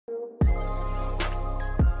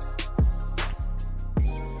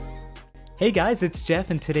Hey guys, it's Jeff,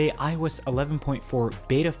 and today iOS 11.4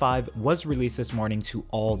 Beta 5 was released this morning to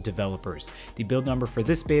all developers. The build number for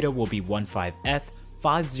this beta will be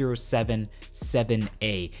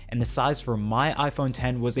 15F5077A, and the size for my iPhone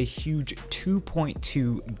X was a huge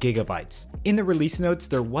 2.2 gigabytes. In the release notes,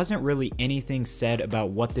 there wasn't really anything said about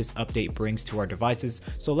what this update brings to our devices,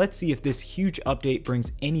 so let's see if this huge update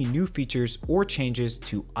brings any new features or changes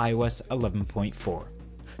to iOS 11.4.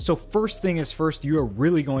 So first thing is first, you are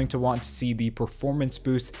really going to want to see the performance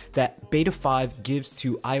boost that Beta 5 gives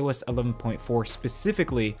to iOS 11.4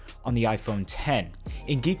 specifically on the iPhone X.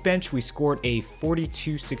 In Geekbench, we scored a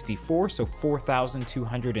 4264, so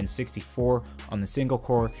 4264 on the single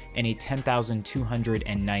core, and a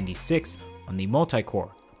 10296 on the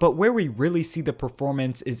multi-core. But where we really see the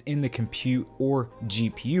performance is in the compute or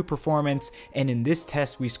GPU performance, and in this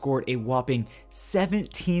test we scored a whopping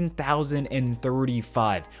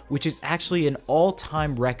 17,035, which is actually an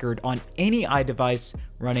all-time record on any iDevice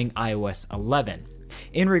running iOS 11.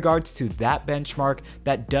 In regards to that benchmark,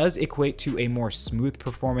 that does equate to a more smooth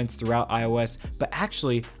performance throughout iOS, but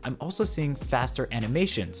actually I'm also seeing faster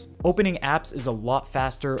animations. Opening apps is a lot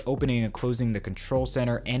faster, opening and closing the control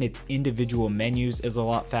center and its individual menus is a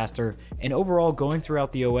lot faster, and overall going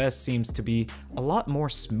throughout the OS seems to be a lot more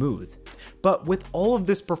smooth. But with all of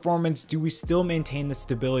this performance, do we still maintain the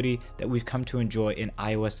stability that we've come to enjoy in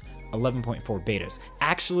iOS 11.4 betas?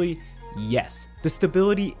 Actually, yes. The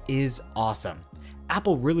stability is awesome.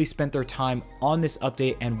 Apple really spent their time on this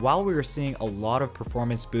update, and while we were seeing a lot of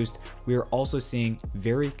performance boost, we are also seeing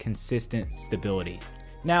very consistent stability.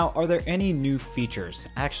 Now, are there any new features?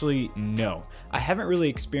 Actually, no. I haven't really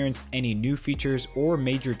experienced any new features or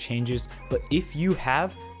major changes, but if you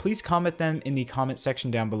have, please comment them in the comment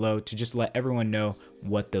section down below to just let everyone know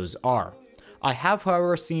what those are. I have,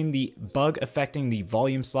 however, seen the bug affecting the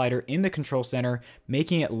volume slider in the control center,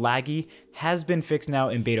 making it laggy, has been fixed now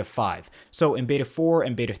in Beta 5. So in Beta 4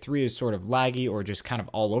 and Beta 3 is sort of laggy or just kind of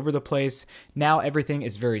all over the place. Now everything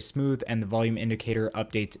is very smooth and the volume indicator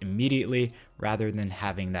updates immediately rather than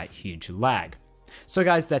having that huge lag. So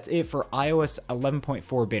guys, that's it for iOS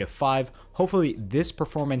 11.4 Beta 5. Hopefully this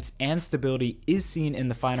performance and stability is seen in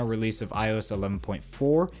the final release of iOS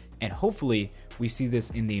 11.4, and hopefully we see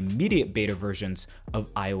this in the immediate beta versions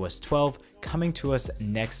of iOS 12 coming to us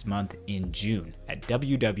next month in June at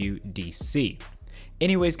WWDC.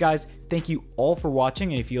 Anyways guys, thank you all for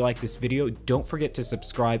watching, and if you like this video, don't forget to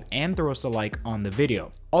subscribe and throw us a like on the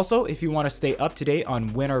video. Also, if you want to stay up to date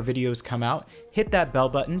on when our videos come out, hit that bell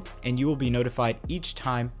button and you will be notified each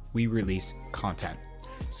time we release content.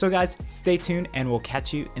 So guys, stay tuned and we'll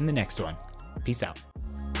catch you in the next one. Peace out.